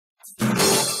A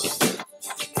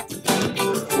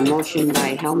motion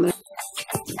by Helmut.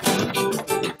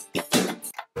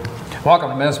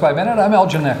 Welcome to Minutes by Minute. I'm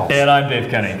Elgin Nichols. And I'm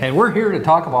Dave Kenny. And we're here to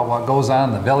talk about what goes on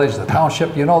in the village, the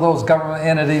township, you know, those government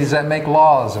entities that make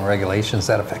laws and regulations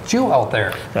that affect you out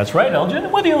there. That's right,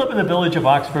 Elgin. Whether you live in the village of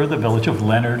Oxford, the village of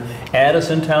Leonard,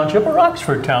 Addison Township, or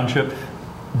Oxford Township,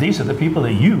 these are the people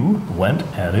that you went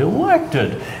and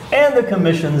elected. And the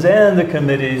commissions and the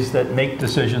committees that make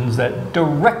decisions that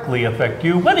directly affect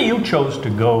you, whether you chose to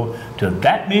go to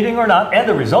that meeting or not. And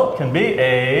the result can be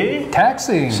a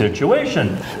taxing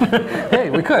situation. Hey,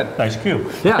 we could. Nice cue.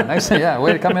 Yeah, nice. Yeah,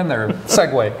 way to come in there.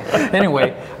 Segue. Anyway,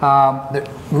 the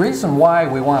reason why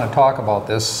we want to talk about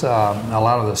this, a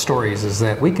lot of the stories, is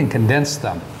that we can condense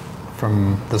them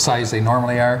from the size they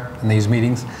normally are in these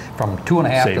meetings, from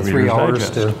 2.5 to 3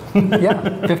 hours to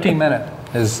 15 minutes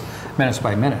is Minutes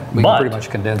by Minute. We can pretty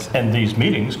much condense it. And these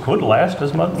meetings could last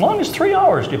as long as 3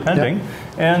 hours, depending. Yep.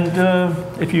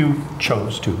 And if you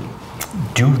chose to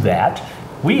do that,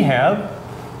 we have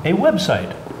a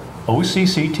website,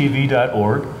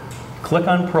 occtv.org. Click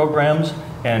on programs,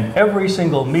 and every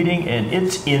single meeting in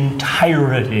its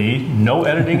entirety, no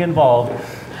editing involved,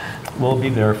 will be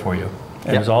there for you.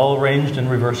 And it's all arranged in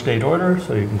reverse date order,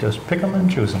 so you can just pick them and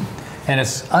choose them. And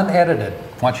it's unedited.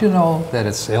 I want you to know that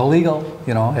it's illegal.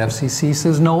 You know, FCC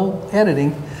says no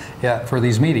editing for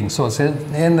these meetings. So it's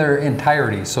in their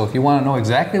entirety. So if you want to know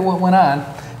exactly what went on,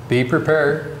 be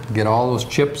prepared. Get all those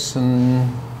chips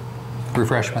and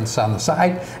refreshments on the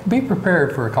side. Be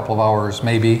prepared for a couple of hours,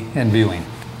 maybe, in viewing.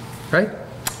 Right?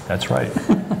 That's right.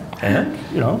 And,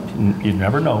 you know, you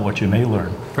never know what you may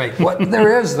learn. Right. What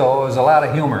there is, though, is a lot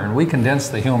of humor, and we condense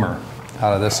the humor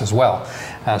out of this as well.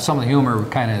 Some of the humor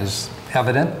kind of is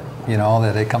evident, you know,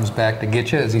 that it comes back to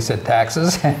get you, as he said,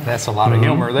 taxes. That's a lot of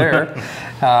humor there.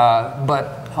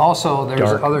 But also there's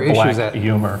dark, other issues that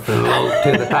humor to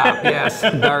the top. Yes,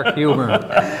 dark humor.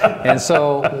 And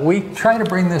so we try to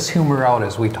bring this humor out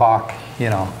as we talk, you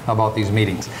know, about these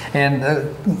meetings. And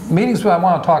the meetings I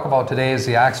want to talk about today is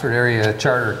the Oxford Area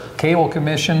Charter Cable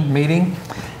Commission meeting.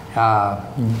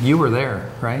 You were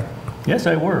there, right? Yes,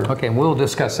 I were. Okay, we'll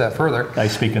discuss that further. I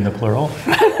speak in the plural.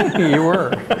 You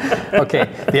were. Okay,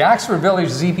 the Oxford Village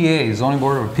ZBA, Zoning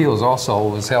Board of Appeals, also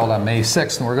was held on May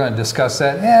 6th, and we're going to discuss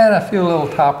that and a few little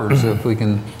toppers if we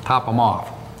can top them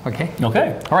off. Okay?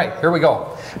 Okay. All right, here we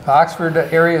go. Oxford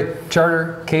Area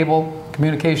Charter Cable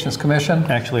Communications Commission.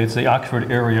 Actually, it's the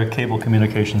Oxford Area Cable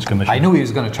Communications Commission. I knew he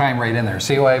was going to chime right in there.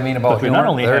 See what I mean about but we humor? not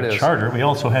only have charter, we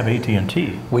also have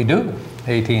AT&T. We do.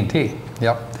 AT&T.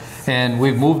 Yep. And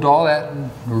we've moved all that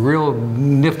real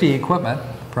nifty equipment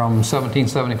from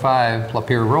 1775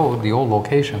 Lapeer Road, the old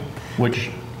location.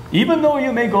 Which, even though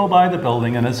you may go by the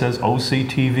building and it says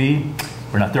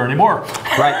OCTV, we're not there anymore.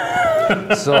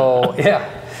 Right. So,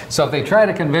 yeah. So if they try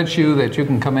to convince you that you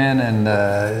can come in and,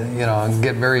 you know, and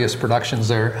get various productions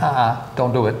there,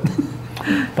 don't do it.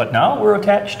 But now we're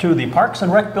attached to the Parks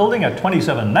and Rec building at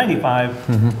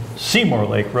 2795 Seymour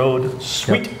Lake Road,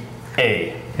 Suite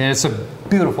A. And it's a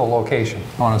beautiful location,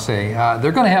 I want to say.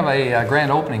 They're going to have a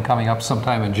grand opening coming up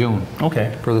sometime in June.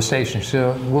 Okay. For the station.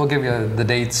 So we'll give you the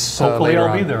dates hopefully later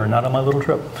I'll be there, not on my little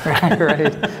trip.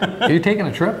 Right. Are you taking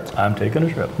a trip? I'm taking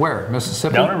a trip. Where?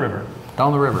 Mississippi? Down the river.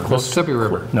 Down the river. Mississippi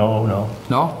River. No, no.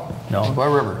 No? No. What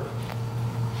river?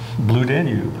 Blue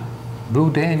Danube.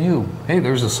 Blue Danube. Hey,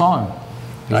 there's a song.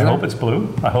 I hope it's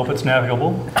blue. I hope it's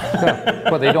navigable. Yeah.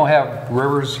 Well, they don't have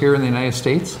rivers here in the United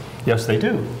States? Yes, they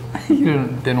do. You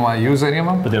didn't want to use any of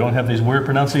them? But they don't have these weird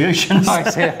pronunciations. I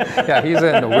see. Yeah, he's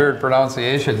into weird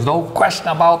pronunciations. No question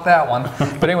about that one.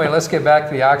 But anyway, let's get back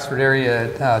to the Oxford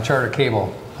Area Charter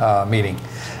Cable meeting.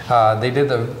 They did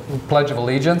the Pledge of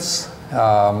Allegiance.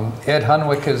 Ed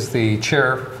Hunwick is the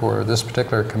chair for this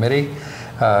particular committee.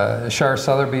 Shar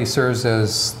Southerby serves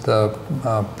as the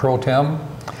pro tem.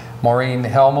 Maureen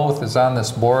Helmuth is on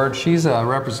this board. She's a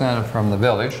representative from the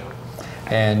village.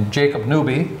 And Jacob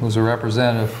Newby, who's a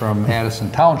representative from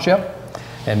Addison Township,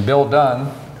 and Bill Dunn,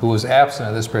 who was absent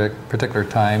at this particular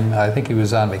time. I think he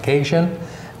was on vacation.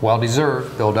 Well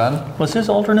deserved, Bill Dunn. Was his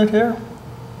alternate here?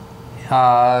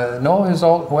 No, his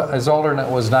alternate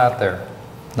was not there.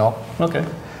 No. Okay.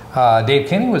 Dave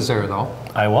Kinney was there, though.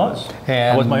 I was.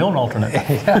 And I was my own alternate.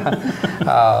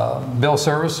 Yeah. Bill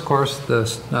Service, of course,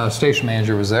 the station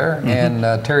manager was there, and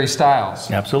Terry Stiles.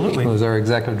 Absolutely. Who was our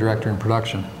executive director in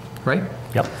production. Right?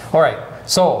 Yep. All right.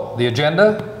 So the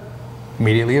agenda,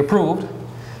 immediately approved.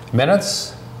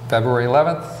 Minutes, February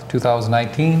 11th,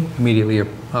 2019, immediately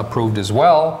approved as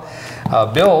well.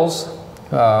 Bills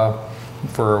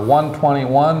for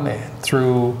 121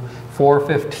 through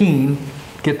 415.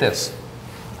 Get this.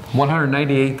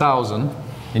 $198,000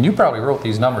 and you probably wrote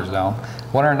these numbers down,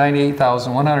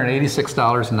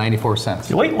 $198,186.94.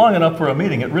 You wait long enough for a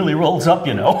meeting, it really rolls up,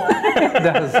 you know.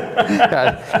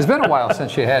 It's been a while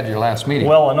since you had your last meeting.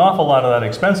 Well, an awful lot of that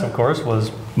expense, of course,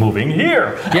 was moving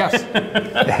here. Yes.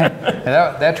 And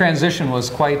that transition was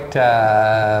quite,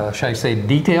 shall I say,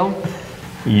 detailed?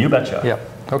 You betcha. Yep.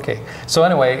 Okay. So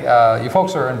anyway, you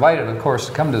folks are invited, of course,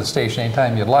 to come to the station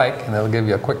anytime you'd like, and they'll give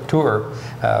you a quick tour.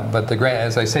 But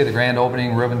as I say, the grand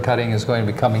opening, ribbon cutting is going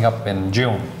to be coming up in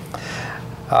June.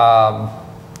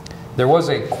 There was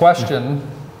a question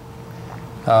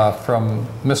from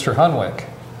Mr. Hunwick,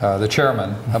 the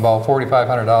chairman, about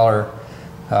 $4,500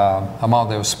 amount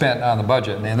that was spent on the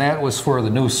budget, and that was for the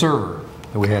new server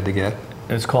that we had to get.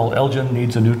 It's called Elgin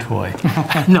Needs a New Toy.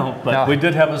 No, but we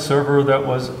did have a server that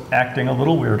was acting a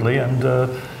little weirdly, and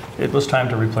it was time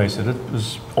to replace it. It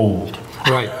was old.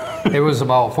 Right. It was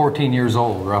about 14 years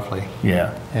old, roughly.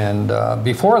 Yeah. And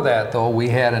before that, though, we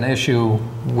had an issue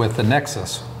with the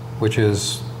Nexus, which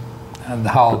is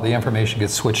how the information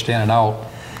gets switched in and out.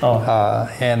 Oh.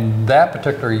 And that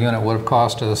particular unit would have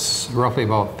cost us roughly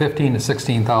about $15,000 to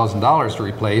 $16,000 to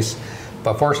replace.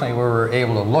 But fortunately, we were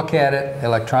able to look at it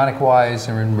electronic-wise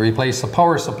and replace the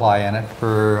power supply in it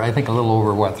for, I think, a little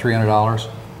over, what, $300?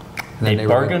 A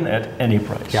bargain at any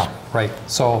price. Yeah, right.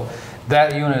 So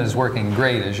that unit is working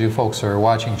great, as you folks are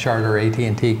watching Charter.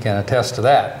 AT&T can attest to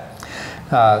that.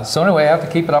 So anyway, I have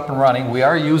to keep it up and running. We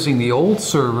are using the old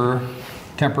server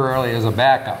temporarily as a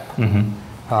backup.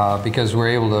 Because we're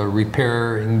able to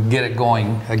repair and get it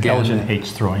going again. Elgin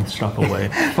hates throwing stuff away.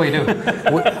 Well, you do.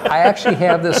 I actually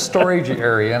have this storage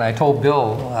area, and I told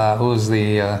Bill, who's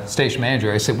the station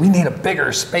manager, I said, we need a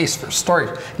bigger space for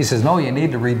storage. He says, no, you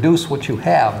need to reduce what you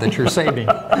have that you're saving.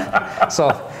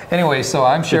 So anyway, so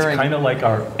I'm sharing. It's kind of like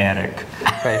our attic.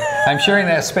 Right. I'm sharing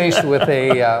that space with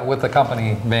the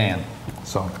company van,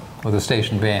 so with the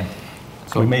station van.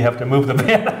 So we may have to move the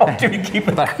van out to keep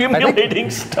accumulating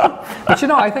stuff. But you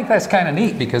know, I think that's kind of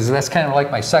neat because that's kind of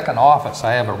like my second office.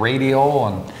 I have a radio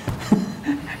and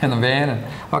in the van and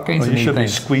all kinds of neat things. You should be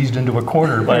squeezed into a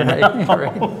corner by now.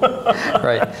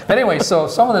 Right. But anyway, so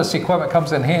some of this equipment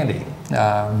comes in handy.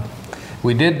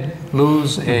 We did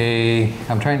lose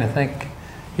I'm trying to think,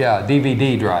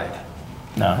 DVD drive.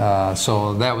 No.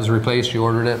 So that was replaced. You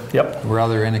ordered it. Yep.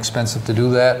 Rather inexpensive to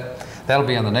do that. That'll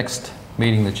be on the next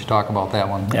meeting that you talk about that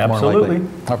one. Absolutely. More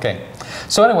likely. Okay.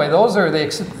 So anyway, those are the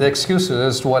excuses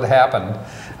as to what happened.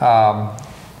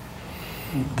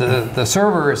 The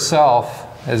server itself,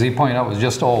 as he pointed out, was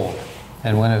just old.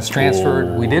 And when it's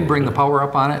transferred, we did bring the power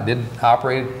up on it, did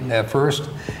operate at first,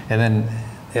 and then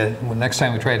next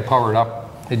time we tried to power it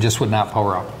up, it just would not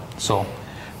power up. So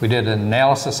we did an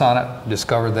analysis on it,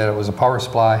 discovered that it was a power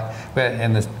supply,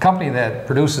 and the company that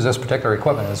produces this particular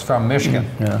equipment is from Michigan.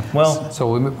 Yeah. Well,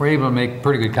 so we were able to make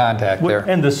pretty good contact there.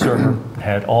 And this server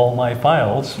had all my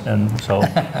files, and so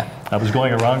I was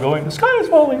going around going, the sky is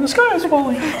falling, the sky is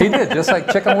falling. He did, just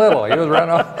like Chicken Little. He was running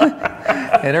off,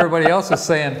 and everybody else is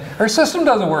saying, our system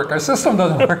doesn't work, our system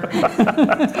doesn't work.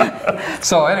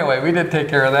 So anyway, we did take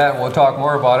care of that. We'll talk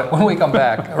more about it when we come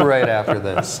back right after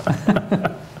this.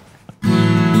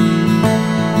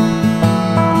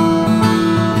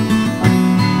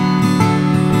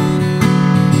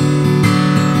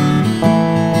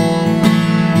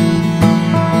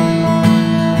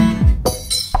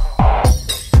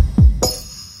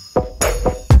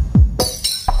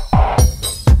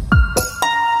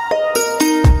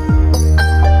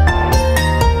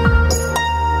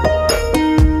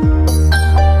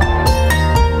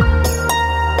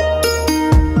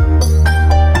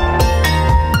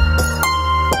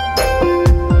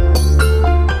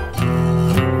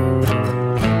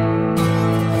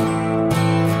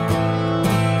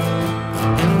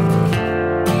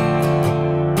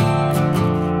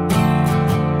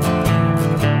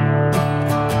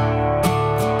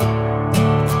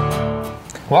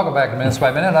 Welcome back to Minutes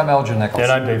by Minute. I'm Elgin Nichols.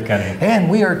 And I'm Dave Kenny.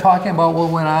 And we are talking about what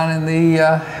went on in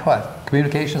the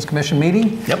Communications Commission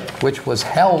meeting, which was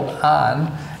held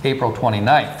on April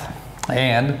 29th.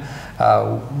 And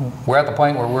we're at the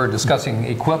point where we're discussing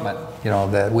equipment,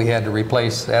 that we had to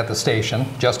replace at the station,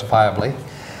 justifiably.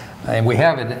 And we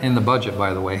have it in the budget,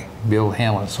 by the way, be able to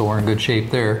handle it, so we're in good shape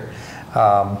there.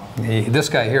 This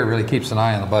guy here really keeps an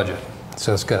eye on the budget.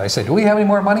 So it's good. I said, do we have any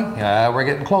more money? Yeah, we're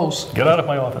getting close. Get out of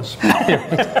my office.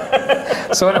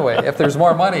 So anyway, if there's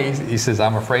more money, he says,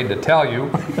 I'm afraid to tell you.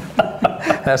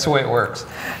 That's the way it works.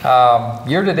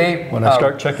 Year to date. When I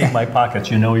start checking my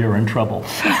pockets, you know you're in trouble.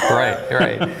 Right.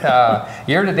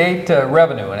 Year to date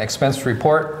revenue and expense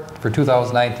report for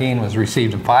 2019 was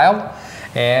received and filed.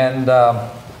 And the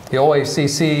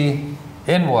OACC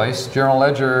invoice, journal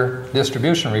ledger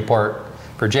distribution report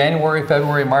for January,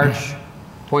 February, March.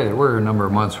 Boy, there were a number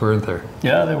of months, weren't there?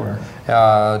 Yeah, they were.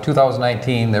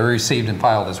 2019, they were received and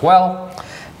filed as well.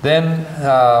 Then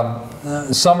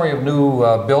summary of new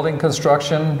building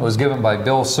construction was given by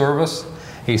Bill Service.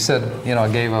 He said, you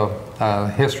know, gave a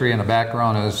history and a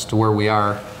background as to where we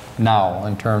are now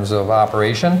in terms of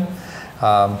operation.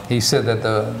 He said that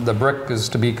the brick is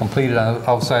to be completed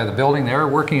outside of the building. They're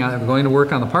going to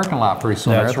work on the parking lot pretty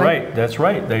soon. That's right. That's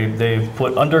right. They've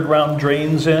put underground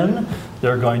drains in.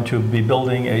 They're going to be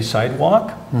building a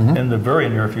sidewalk in the very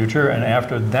near future. And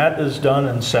after that is done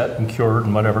and set and cured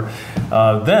and whatever,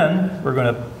 then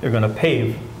they're going to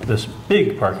pave this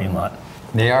big parking lot.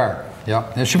 They are.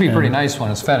 Yeah. It should be pretty nice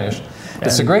when it's finished.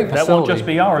 It's a great facility. That won't just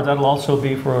be ours, that'll also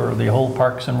be for the whole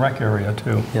Parks and Rec area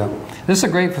too. Yeah. This is a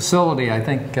great facility, I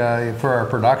think, for our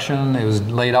production. It was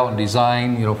laid out and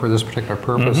designed, you know, for this particular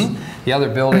purpose. The other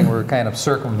building, we're kind of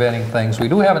circumventing things. We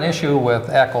do have an issue with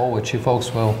echo, which you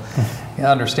folks will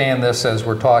understand this as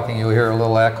we're talking. You'll hear a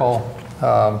little echo.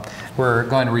 We're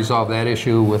going to resolve that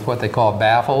issue with what they call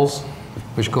baffles,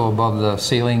 which go above the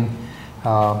ceiling.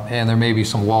 And there may be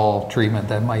some wall treatment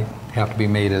that might have to be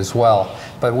made as well.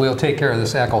 But we'll take care of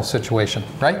this echo situation,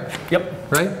 right?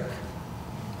 Yep. Right?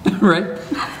 Right?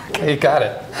 Okay, got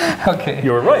it. Okay.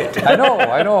 You were right. I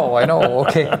know.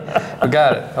 Okay, we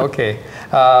got it. Okay.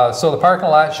 So the parking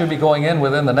lot should be going in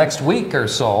within the next week or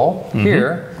so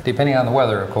here, depending on the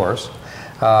weather, of course.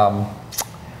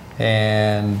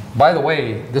 And by the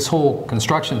way, this whole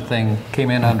construction thing came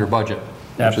in under budget.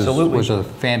 Absolutely. Which was a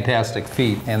fantastic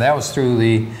feat. And that was through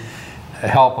the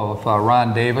help of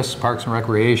Ron Davis, Parks and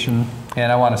Recreation,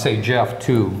 and I want to say Jeff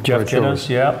too. Jeff Kinnis,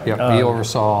 yeah. Yep, he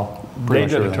oversaw They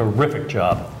did a terrific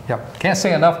job. Yep, can't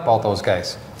say enough about those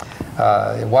guys.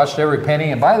 Watched every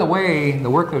penny, and by the way, the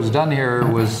work that was done here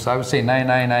was, I would say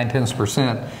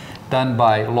 99.9% done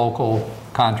by local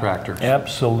contractors.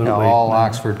 Absolutely. You know, all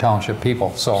Oxford Township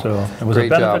people, so it was great a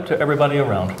benefit job to everybody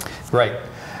around. Right.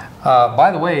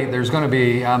 By the way, there's going to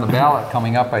be on the ballot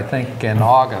coming up, I think, in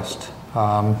August,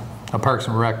 a Parks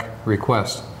and Rec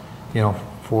request, you know,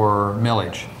 for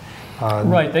millage.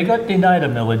 Right, they got denied a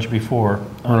millage before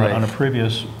on a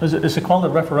previous, is it called a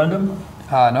referendum?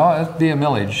 No, it'd be a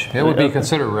millage. It would be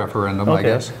considered a referendum, I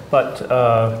guess. But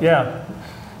yeah,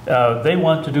 they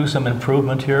want to do some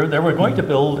improvement here. They were going to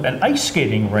build an ice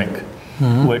skating rink,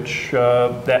 which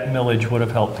that millage would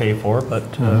have helped pay for, but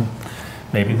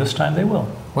maybe this time they will.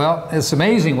 Well, it's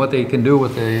amazing what they can do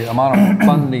with the amount of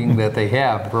funding that they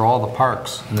have for all the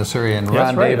parks in this area. And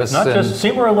Ron Davis, it's not just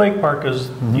Seymour Lake Park is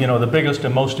you know the biggest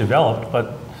and most developed,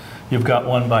 but you've got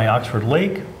one by Oxford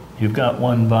Lake, you've got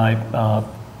one by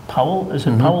Powell. Is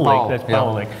it Powell Lake? That's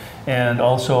Powell Lake, and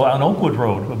also on Oakwood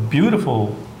Road, a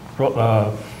beautiful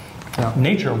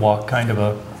nature walk kind of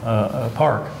a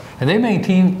park. And they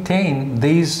maintain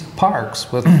these parks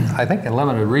with, I think,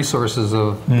 limited resources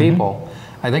of people.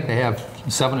 I think they have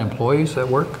 7 employees that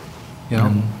work, you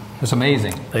know, it's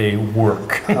amazing. They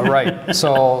work. Right,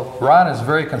 so Ron is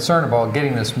very concerned about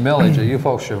getting this millage. You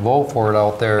folks should vote for it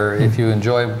out there if you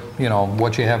enjoy, you know,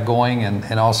 what you have going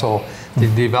and also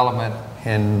the development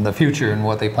in the future and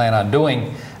what they plan on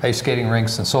doing, ice skating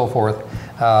rinks and so forth.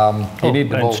 You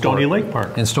need to vote Stony for Lake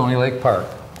Park. In Stony Lake Park.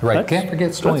 Right, can't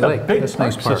forget Stony Lake. That's a big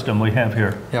park system we have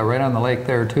here. Yeah, right on the lake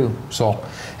there too. So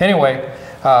anyway,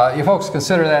 you folks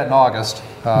consider that in August.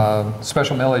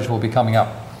 Special millage will be coming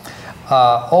up.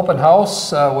 Open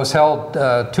house was held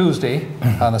Tuesday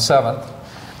on the 7th,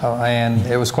 and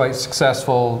it was quite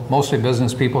successful. Mostly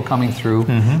business people coming through.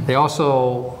 They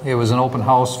also, it was an open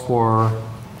house for,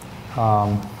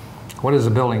 what is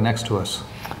the building next to us?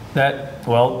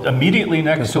 Well, immediately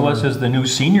next to us is the new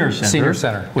Senior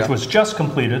Center, which was just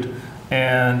completed,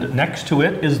 and next to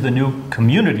it is the new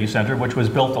Community Center, which was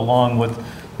built along with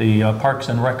the Parks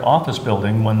and Rec office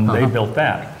building when they built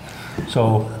that.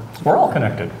 So we're all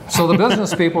connected. So the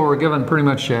business people were given pretty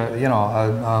much, you know,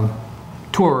 a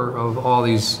tour of all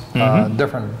these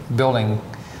different building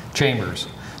chambers.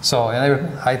 So,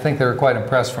 and I think they were quite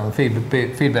impressed from the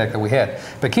feedback that we had.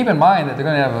 But keep in mind that they're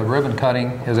going to have a ribbon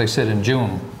cutting, as I said, in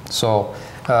June. So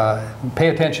pay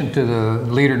attention to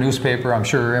the Leader newspaper. I'm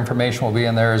sure information will be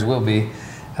in there, as we'll be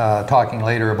talking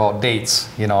later about dates,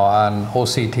 you know, on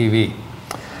OCTV.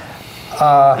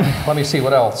 Let me see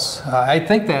what else. I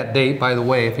think that date, by the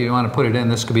way, if you want to put it in,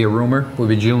 this could be a rumor, would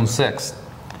be June 6th.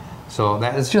 So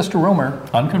that is just a rumor.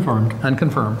 Unconfirmed.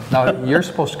 Unconfirmed. Now, you're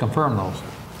supposed to confirm those.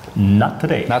 Not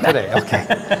today. Not today, okay.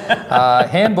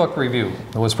 Handbook review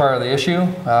was part of the issue.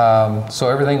 So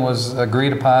everything was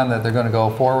agreed upon that they're going to go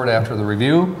forward after the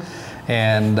review.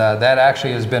 And that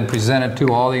actually has been presented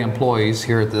to all the employees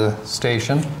here at the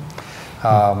station.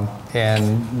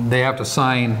 And they have to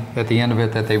sign at the end of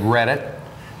it that they've read it.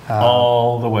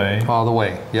 All the way. All the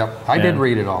way, yep. I did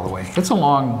read it all the way. It's a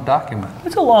long document.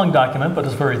 It's a long document, but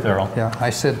it's very thorough. Yeah, I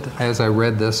said, as I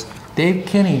read this, Dave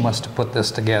Kinney must have put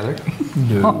this together.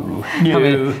 No. I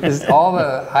mean, all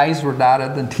the I's were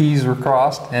dotted and T's were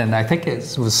crossed, and I think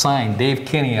it was signed Dave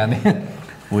Kinney on the end.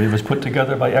 It was put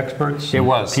together by experts. It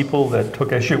was. People that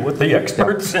took issue with the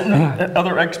experts and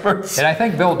other experts. And I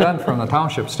think Bill Dunn, from the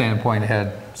township standpoint,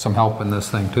 had some help in this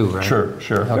thing too, right? Sure,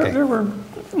 sure. Okay. There were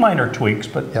minor tweaks,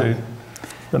 but the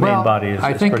main body is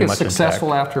I think pretty it's much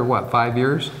successful intact. after, what, 5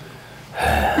 years?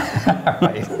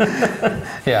 Right.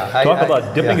 Yeah. Talk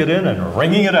about dipping it in and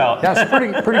wringing it out. Yeah, it's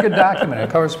a pretty good document. It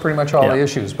covers pretty much all the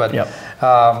issues. But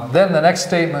then the next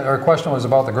statement or question was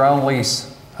about the ground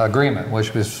lease agreement,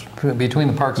 which was between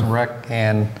the Parks and Rec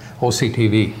and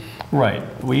OCTV.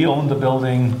 Right. We own the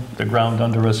building. The ground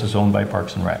under us is owned by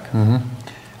Parks and Rec. Mm-hmm.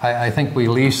 I think we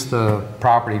leased the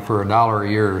property for $1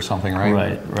 a year or something,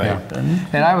 right? Right. Yeah.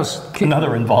 And I was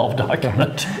another involved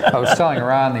document. I was telling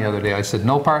Ron the other day, I said,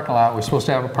 no parking lot. We're supposed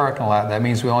to have a parking lot. That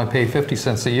means we only pay 50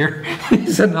 cents a year.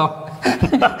 He said, no.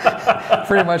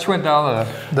 Pretty much went down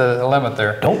the limit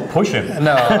there. Don't push him.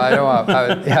 No, I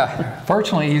don't. Yeah.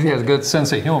 Fortunately, he has a good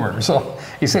sense of humor. So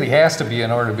he said he has to be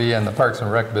in order to be in the Parks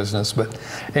and Rec business. But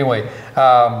anyway,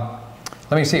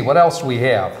 let me see. What else do we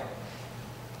have?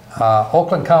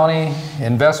 Oakland County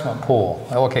Investment Pool.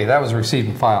 Okay, that was received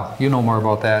and filed. You know more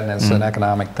about that, and it's an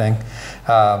economic thing.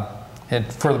 And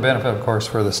for the benefit, of course,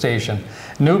 for the station.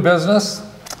 New business,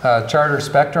 Charter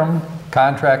Spectrum,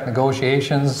 contract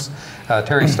negotiations.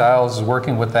 Terry Stiles is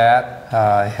working with that.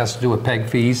 It has to do with PEG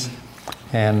fees.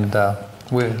 And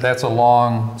that's a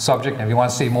long subject. And if you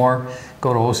want to see more,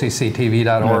 go to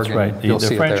OCCTV.org. That's right.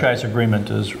 The franchise agreement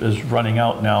is running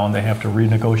out now, and they have to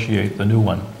renegotiate the new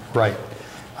one. Right.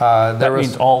 That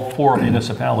means all 4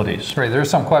 municipalities. Right.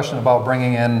 There's some question about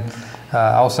bringing in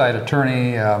outside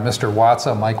attorney, Mr.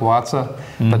 Watsa, Mike Watsa,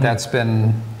 but that's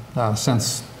been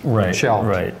since shelved.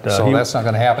 Right. So that's not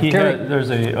going to happen.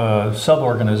 There's a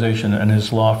sub-organization in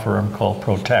his law firm called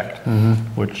Protect,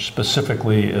 which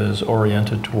specifically is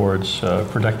oriented towards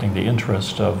protecting the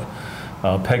interest of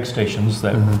PEG stations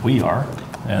that we are,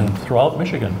 and throughout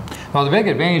Michigan. Well, the big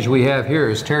advantage we have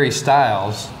here is Terry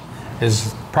Stiles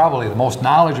is probably the most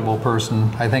knowledgeable person,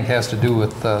 I think, has to do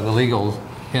with the legal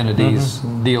entities,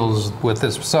 deals with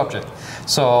this subject.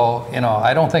 So,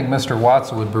 I don't think Mr.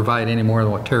 Watts would provide any more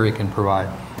than what Terry can provide.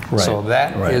 Right. So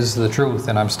that is the truth,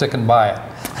 and I'm sticking by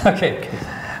it. Okay.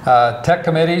 Tech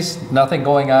committees, nothing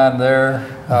going on there.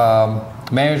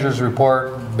 Manager's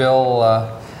report,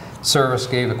 Bill Service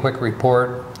gave a quick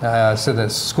report. Said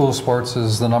that school sports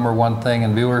is the #1 thing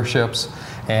in viewerships,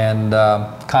 and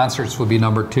concerts would be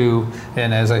 #2.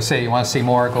 And as I say, you want to see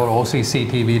more, go to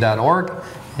OCCTV.org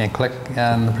and click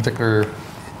on the particular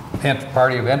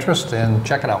party of interest and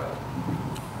check it out.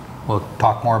 We'll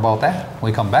talk more about that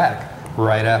when we come back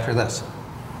right after this.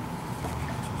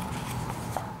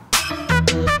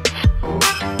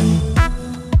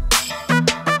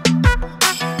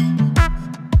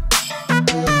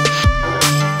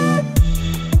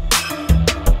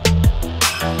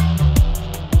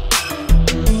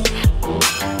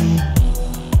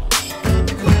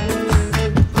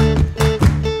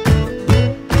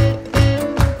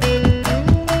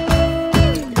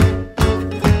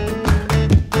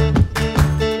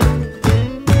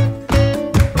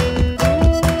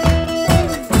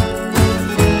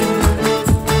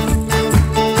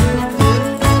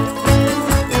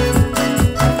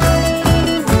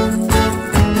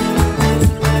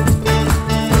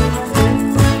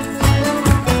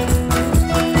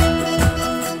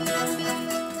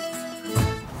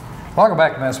 Welcome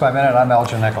back to Minutes by Minute. I'm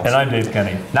Elgin Nichols. And I'm Dave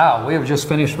Kenny. Now, we have just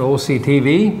finished with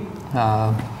OCTV,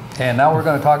 and now we're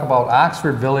going to talk about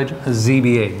Oxford Village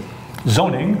ZBA.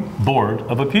 Zoning Board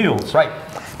of Appeals. Right.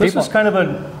 This is kind of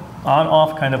an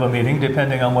on-off kind of a meeting,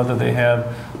 depending on whether they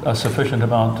have a sufficient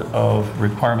amount of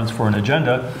requirements for an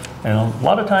agenda. And a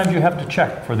lot of times you have to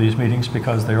check for these meetings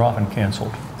because they're often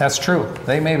canceled. That's true.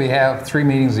 They maybe have 3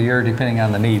 meetings a year, depending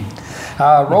on the need.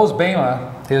 Rose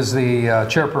Bama is the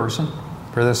chairperson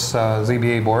for this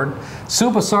ZBA board.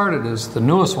 Sue Bassarded is the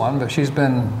newest one, but she's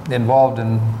been involved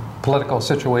in political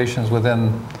situations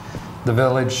within the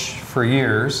village for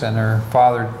years, and her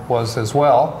father was as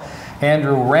well.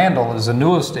 Andrew Randall is the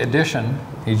newest addition.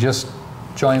 He just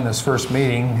joined this first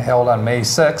meeting held on May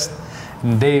 6th.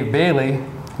 And Dave Bailey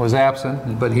was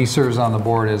absent, but he serves on the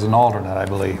board as an alternate, I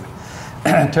believe.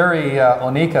 Terry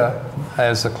Onika,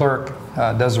 as the clerk,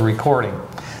 does the recording.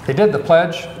 They did the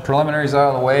pledge, preliminaries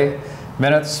out of the way,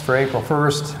 minutes for April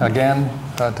 1st, again,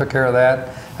 took care of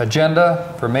that.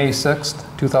 Agenda for May 6th,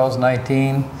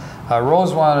 2019.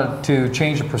 Rose wanted to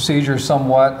change the procedure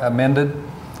somewhat, amended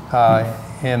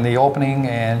in the opening,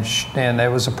 and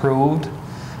it was approved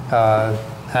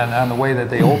and on the way that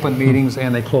they open meetings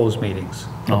and they close meetings.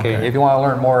 Okay. If you want to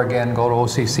learn more, again, go to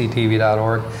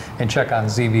OCCTV.org and check on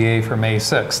ZBA for May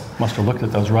 6th. Must have looked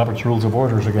at those Robert's Rules of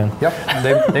Orders again.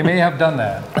 Yep, they may have done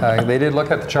that. They did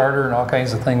look at the charter and all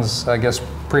kinds of things, I guess,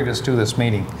 previous to this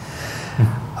meeting.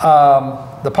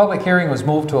 The public hearing was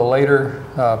moved to a later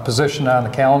position on the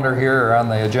calendar here, or on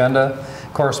the agenda.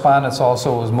 Correspondence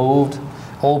also was moved.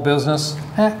 Old business,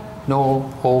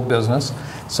 no old business.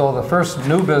 So the first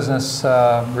new business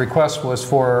request was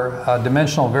for a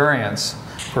dimensional variance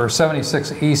for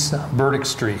 76 East Burdick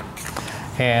Street.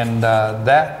 And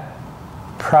that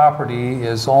property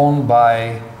is owned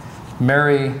by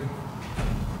Mary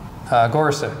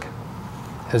Gorsick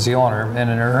as the owner, and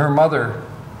her mother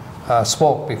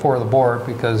spoke before the board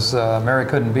because Mary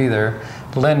couldn't be there.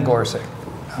 Lynn Gorsick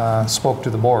spoke to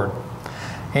the board.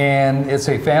 And it's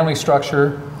a family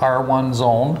structure, R1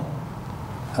 zoned,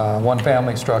 one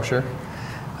family structure.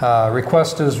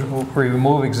 Request is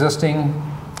remove existing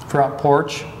front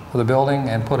porch of the building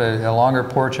and put a longer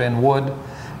porch in wood.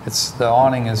 The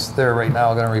awning is there right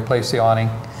now, going to replace the awning.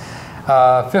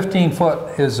 15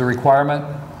 foot is the requirement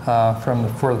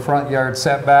for the front yard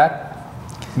setback.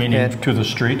 Meaning to the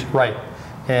street? Right.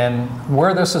 And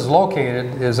where this is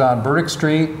located is on Burdick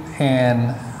Street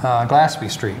and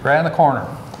Glaspie Street, right on the corner.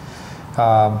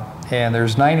 And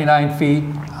there's 99 feet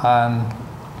on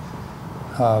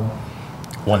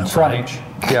one frontage,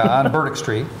 on Burdick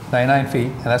Street, 99 feet,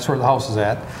 and that's where the house is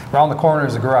at. Around the corner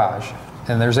is the garage,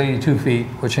 and there's 82 feet,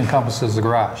 which encompasses the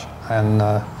garage on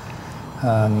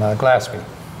Glaspie.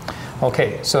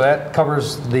 Okay, so that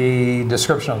covers the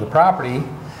description of the property.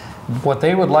 What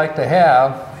they would like to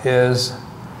have is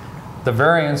the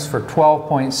variance for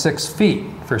 12.6 feet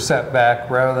for setback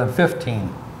rather than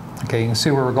 15. Okay, you can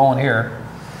see where we're going here.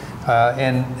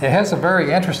 And it has a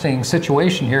very interesting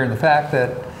situation here in the fact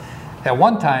that at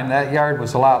one time that yard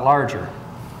was a lot larger.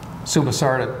 Sue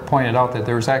Bassard pointed out that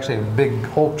there was actually a big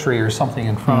oak tree or something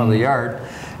in front of the yard,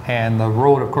 and the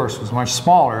road, of course, was much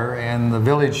smaller, and the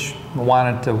village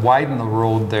wanted to widen the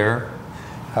road there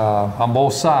on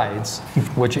both sides,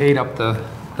 which ate up the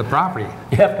property.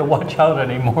 You have to watch out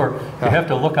anymore. You have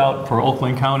to look out for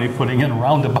Oakland County putting in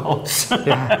roundabouts.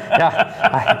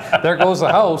 There goes the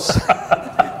house.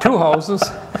 2 houses.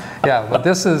 Yeah, but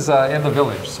this is in the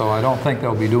village, so I don't think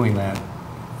they'll be doing that.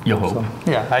 You hope. So,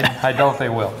 yeah, I doubt they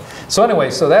will. So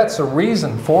anyway, so that's the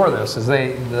reason for this, is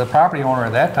the property owner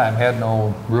at that time had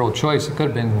no real choice. It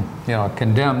could have been,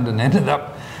 condemned and ended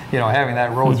up, having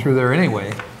that road through there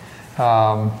anyway.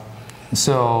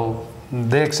 So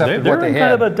they accepted what they had. They're in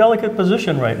kind of a delicate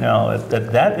position right now at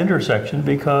that intersection,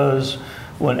 because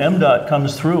when MDOT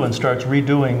comes through and starts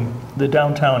redoing the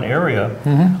downtown area,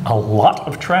 a lot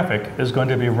of traffic is going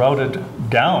to be routed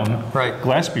down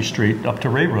Glaspie Street up to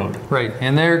Ray Road. Right,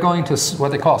 and they're going to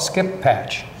what they call skip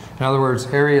patch. In other words,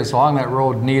 areas along that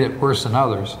road need it worse than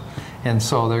others. And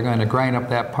so they're going to grind up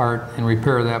that part and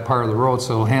repair that part of the road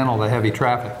so it'll handle the heavy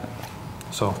traffic.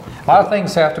 So a lot of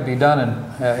things have to be done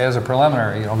as a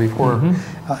preliminary, before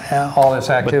all this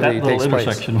activity takes place. But that little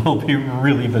intersection will be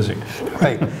really busy.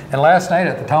 Right. And last night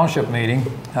at the township meeting,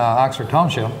 Oxford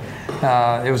Township,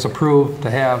 it was approved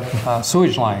to have a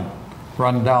sewage line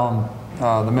run down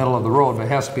the middle of the road, but it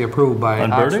has to be approved by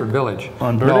Oxford Village.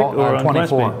 On Burdick or on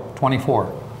 24?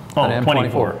 24. Oh,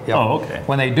 24. Yep. Oh, okay.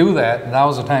 When they do that,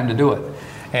 now's the time to do it.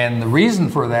 And the reason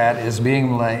for that is being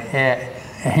able to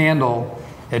handle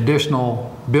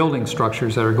additional building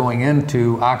structures that are going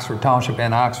into Oxford Township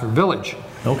and Oxford Village.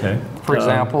 Okay. For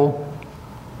example,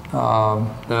 the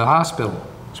hospital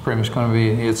is pretty much going to be,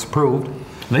 it's approved.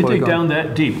 They dig down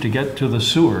that deep to get to the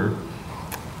sewer.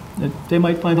 They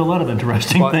might find a lot of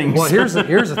interesting things. Well, here's the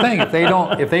thing: if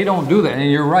they don't do that, and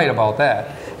you're right about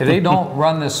that, if they don't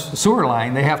run this sewer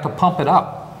line, they have to pump it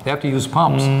up. They have to use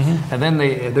pumps, and then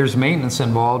there's maintenance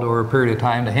involved over a period of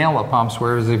time to handle the pumps.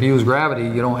 Whereas if you use gravity,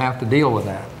 you don't have to deal with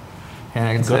that,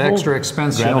 and it's an extra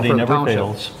expense for the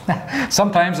township.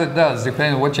 Sometimes it does,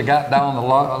 depending on what you got down the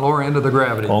lower end of the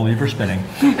gravity. All lever spinning.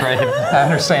 Right, I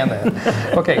understand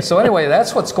that. Okay, so anyway,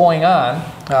 that's what's going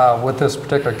on with this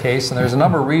particular case, and there's a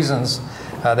number of reasons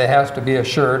they have to be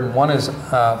assured. And one is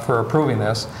for approving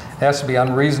this, it has to be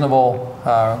unreasonable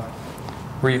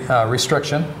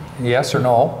restriction, yes or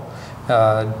no.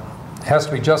 It has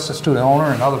to be justice to the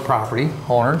owner and other property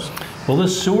owners. Will the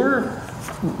sewer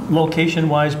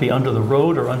location-wise be under the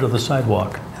road or under the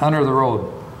sidewalk? Under the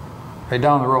road. right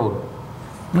down the road.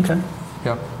 Okay.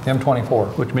 Yep,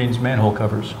 M24. Which means manhole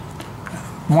covers.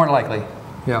 More than likely,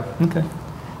 yep. Okay.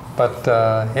 But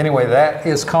anyway, that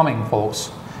is coming, folks.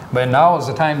 But now is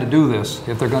the time to do this,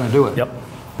 if they're going to do it. Yep.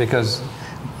 Because,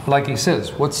 like he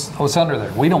says, what's under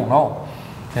there? We don't know.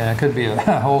 And it could be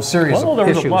a whole series Well, of there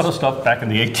was issues. a lot of stuff back in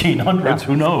the 1800s. Yeah.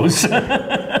 Who knows?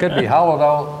 Could be hollowed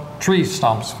out tree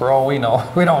stumps, for all we know.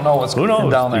 We don't know what's Who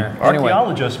knows? down there. The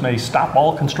archaeologists may stop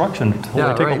all construction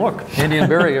until they take a look. Indian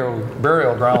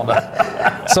burial ground.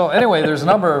 So anyway, there's a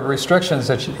number of restrictions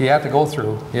that you have to go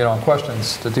through,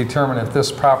 questions to determine if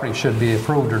this property should be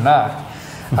approved or not.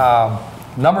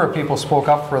 A number of people spoke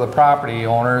up for the property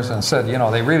owners and said,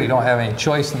 they really don't have any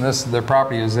choice in this. Their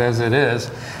property is as it is,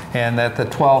 and that the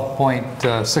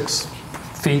 12.6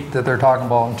 feet that they're talking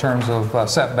about in terms of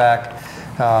setback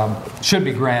should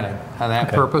be granted on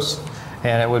that purpose.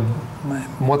 And it would,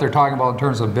 what they're talking about in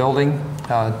terms of building,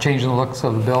 changing the looks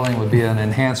of the building would be an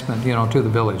enhancement, to the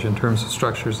village in terms of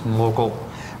structures and local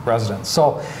residents.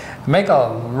 So, make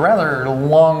a rather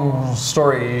long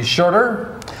story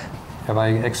shorter. Have I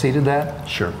exceeded that?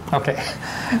 Sure. Okay.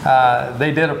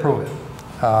 They did approve it.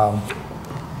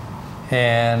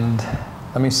 And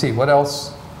let me see, what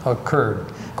else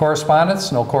occurred?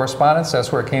 Correspondence, no correspondence,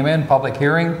 that's where it came in. Public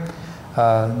hearing.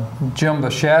 Jim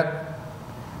Bichette,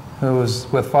 who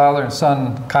was with father and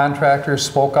son contractors,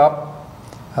 spoke up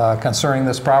concerning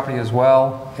this property as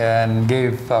well and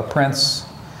gave prints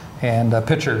and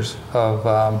pictures of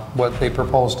what they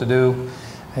proposed to do,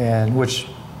 and which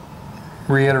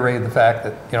reiterated the fact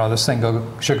that this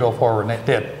thing should go forward, and it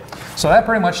did. So that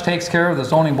pretty much takes care of the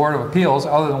Zoning Board of Appeals,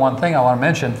 other than one thing I want to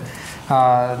mention.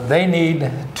 They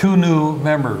need 2 new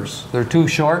members. They're too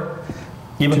short.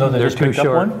 Even though they They're just too picked up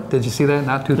short. one? Did you see that?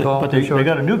 Not too tall, But too they short.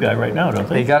 got a new guy right now, don't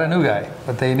they? They got a new guy,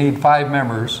 but they need 5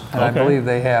 members, and I Okay. believe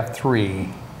they have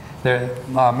 3.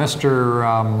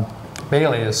 Mr.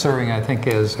 Bailey is serving, I think,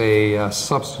 as a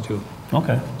substitute.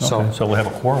 Okay. So- So we'll have a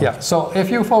quorum. Yeah, so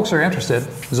if you folks are interested,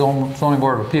 Zoning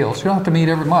Board of Appeals, you don't have to meet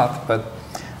every month, but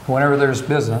whenever there's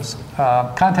business,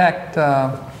 contact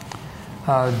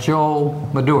Joe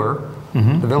Madur,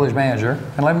 the village manager,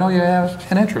 and let him know you have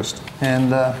an interest,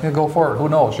 and you'll go forward. Who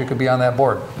knows, you could be on that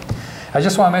board. I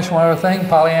just want to mention one other thing,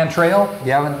 Pollyant Trail.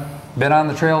 You haven't been on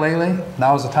the trail lately?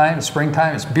 Now's the time, it's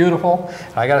springtime, it's beautiful.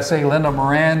 I got to say, Linda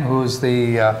Moran, who's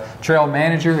the trail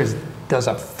manager, does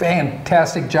a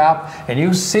fantastic job. And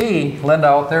you see Linda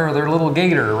out there with her little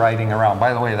gator riding around.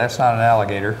 By the way, that's not an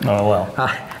alligator. Oh, well.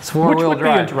 It's Which four-wheel would be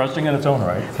drive. interesting in its own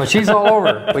right. But she's all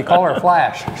over. We call her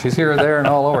Flash. She's here, there, and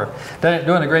all over.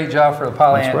 Doing a great job for the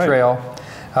Pollyant right. Trail.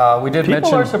 We did People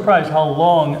mention... are surprised how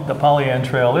long the Pollyant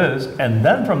Trail is, and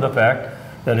then from the fact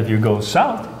that if you go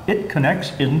south, it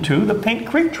connects into the Paint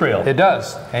Creek Trail It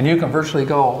does. And you can virtually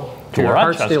go to your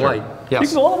heart's Rochester. delight. You Yes.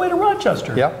 can go all the way to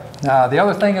Rochester. Yep. The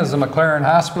other thing is the McLaren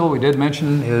Hospital, we did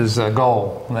mention, is a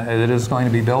goal. It is going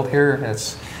to be built here.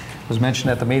 It was mentioned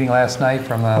at the meeting last night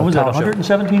from the What was that, township.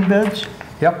 117 beds?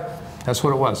 Yep, that's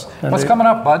what it was. And What's they- coming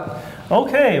up, bud?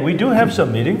 Okay, we do have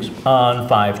some meetings on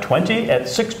 5/20 at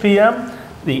 6 p.m.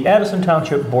 The Addison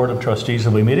Township Board of Trustees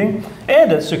will be meeting,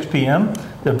 and at 6 p.m.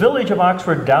 the Village of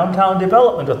Oxford Downtown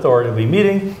Development Authority will be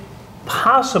meeting,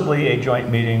 possibly a joint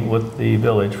meeting with the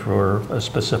village for a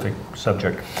specific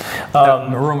subject.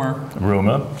 Rumor.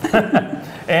 Ruma.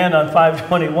 And on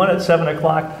 5/21 at 7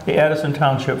 o'clock, the Addison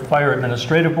Township Fire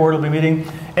Administrative Board will be meeting.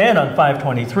 And on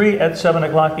 5/23 at 7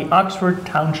 o'clock, the Oxford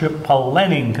Township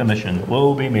Planning Commission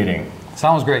will be meeting.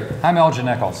 Sounds great. I'm Elgin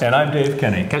Nichols. And I'm Dave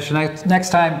Kenny. Catch you next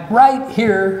time right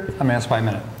here on Minutes by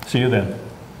Minute. See you then.